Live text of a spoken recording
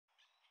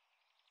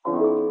Hai,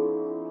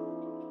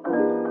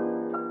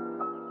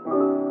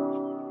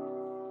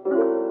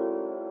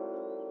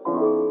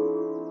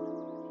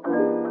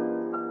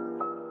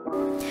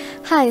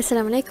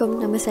 Assalamualaikum.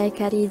 Nama saya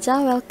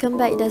Karija. Welcome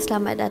back dan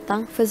selamat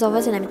datang. First of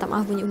all, saya nak minta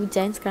maaf bunyi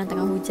hujan. Sekarang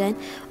tengah hujan.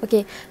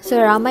 Okay, so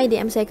ramai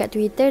DM saya kat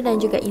Twitter dan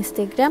juga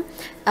Instagram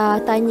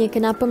tanya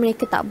kenapa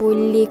mereka tak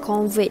boleh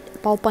convert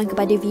PowerPoint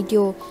kepada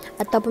video,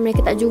 ataupun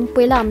mereka tak jumpa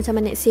lah macam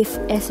mana save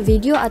as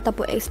video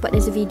ataupun export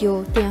as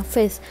video. Itu yang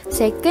first.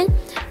 Second,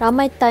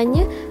 ramai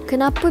tanya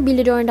kenapa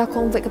bila diorang dah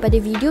convert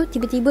kepada video,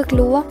 tiba-tiba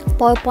keluar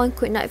PowerPoint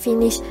could not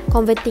finish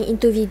converting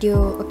into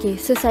video. Okay,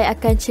 so saya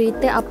akan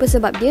cerita apa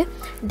sebab dia,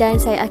 dan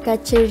saya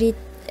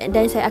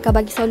akan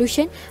bagi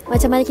solution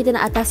macam mana kita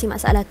nak atasi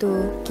masalah tu.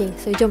 Okay,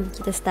 so jom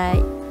kita start.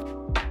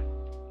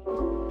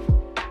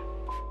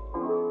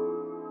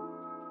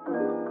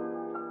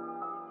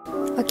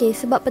 Okay,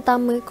 sebab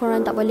pertama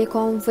korang tak boleh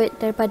convert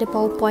daripada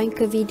PowerPoint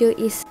ke video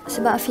is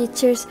sebab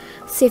features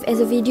save as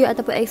a video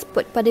ataupun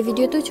export pada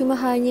video tu cuma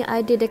hanya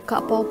ada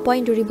dekat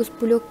PowerPoint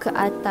 2010 ke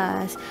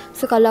atas.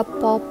 So kalau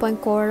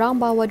PowerPoint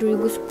korang bawah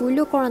 2010,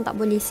 korang tak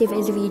boleh save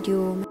as a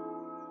video.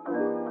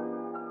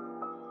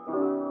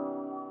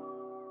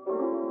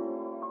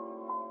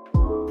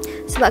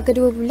 Sebab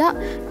kedua pula,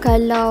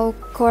 kalau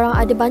korang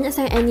ada banyak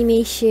sangat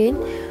animation,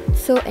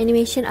 so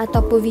animation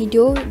ataupun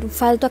video,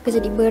 file tu akan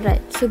jadi berat.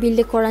 So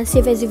bila korang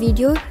save as a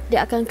video,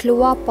 dia akan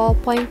keluar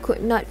PowerPoint could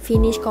not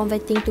finish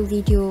converting to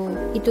video.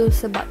 Itu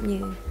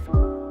sebabnya.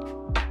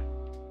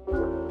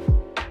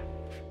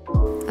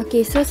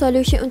 Okay, so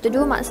solution untuk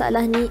dua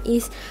masalah ni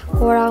is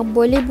korang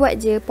boleh buat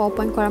je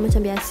PowerPoint korang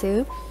macam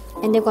biasa,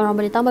 and then korang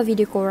boleh tambah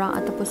video korang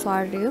ataupun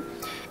suara,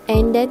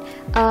 and then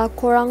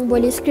korang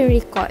boleh screen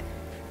record.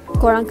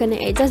 Korang kena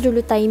adjust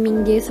dulu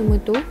timing dia semua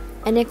tu,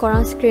 and then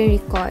korang screen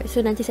record. So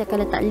nanti saya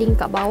akan letak link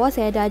kat bawah.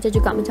 Saya ada ajar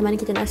juga macam mana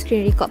kita nak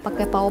screen record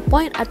pakai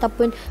PowerPoint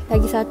ataupun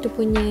lagi satu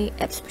punya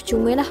apps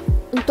percuma lah.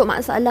 Untuk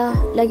masalah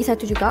lagi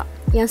satu juga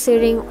yang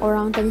sering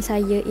orang tanya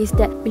saya is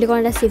that bila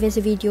korang dah save as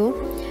a video,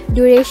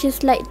 duration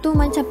slide tu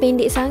macam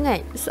pendek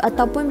sangat,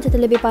 ataupun macam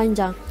terlebih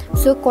panjang.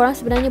 So korang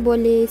sebenarnya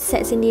boleh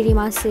set sendiri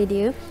masa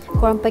dia.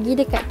 Korang pergi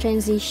dekat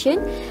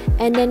transition,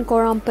 and then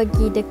korang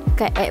pergi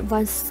dekat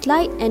advanced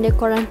slide, and then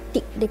korang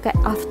tick dekat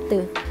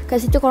after.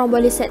 Kat situ korang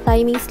boleh set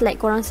timing slide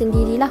korang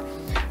sendirilah.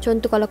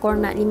 Contoh kalau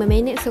korang nak 5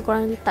 minit, so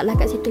korang letaklah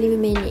kat situ 5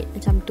 minit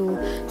macam tu.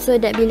 So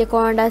that bila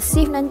korang dah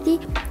save, nanti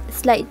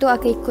slide tu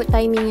akan ikut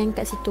timing yang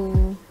kat situ.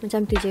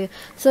 Macam tu je.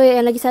 So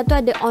yang lagi satu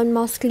ada on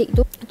mouse click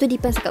tu. Itu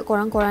depends kat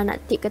korang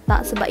nak tick ke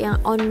tak. Sebab yang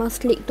on mouse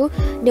click tu,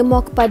 dia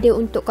more kepada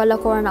untuk kalau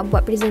korang nak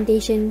buat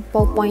presentation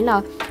PowerPoint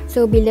lah.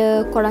 So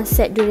bila korang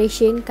set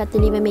duration, kata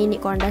 5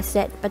 minit korang dah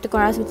set, lepas tu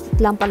korang rasa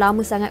terlampau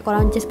lama sangat,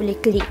 korang just boleh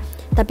klik.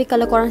 Tapi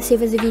kalau korang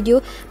save as a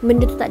video,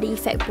 benda tu tak ada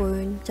effect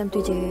pun. Macam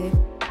tu je.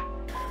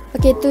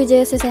 Okay, tu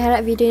je. So saya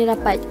harap video ni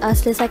dapat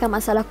selesaikan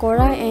masalah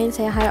korang, and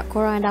saya harap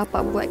korang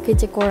dapat buat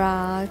kerja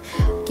korang.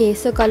 Okay,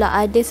 so kalau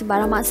ada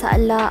sebarang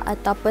masalah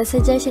ataupun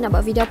suggestion nak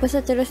buat video apa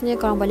seterusnya,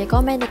 korang boleh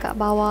komen dekat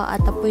bawah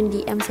ataupun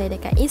DM saya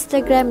dekat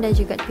Instagram dan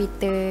juga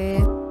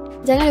Twitter.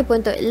 Jangan lupa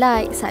untuk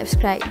like,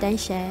 subscribe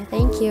dan share.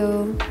 Thank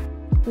you.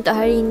 Untuk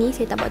hari ni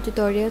saya tak buat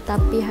tutorial,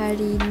 tapi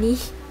hari ni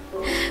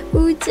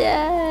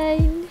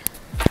hujan.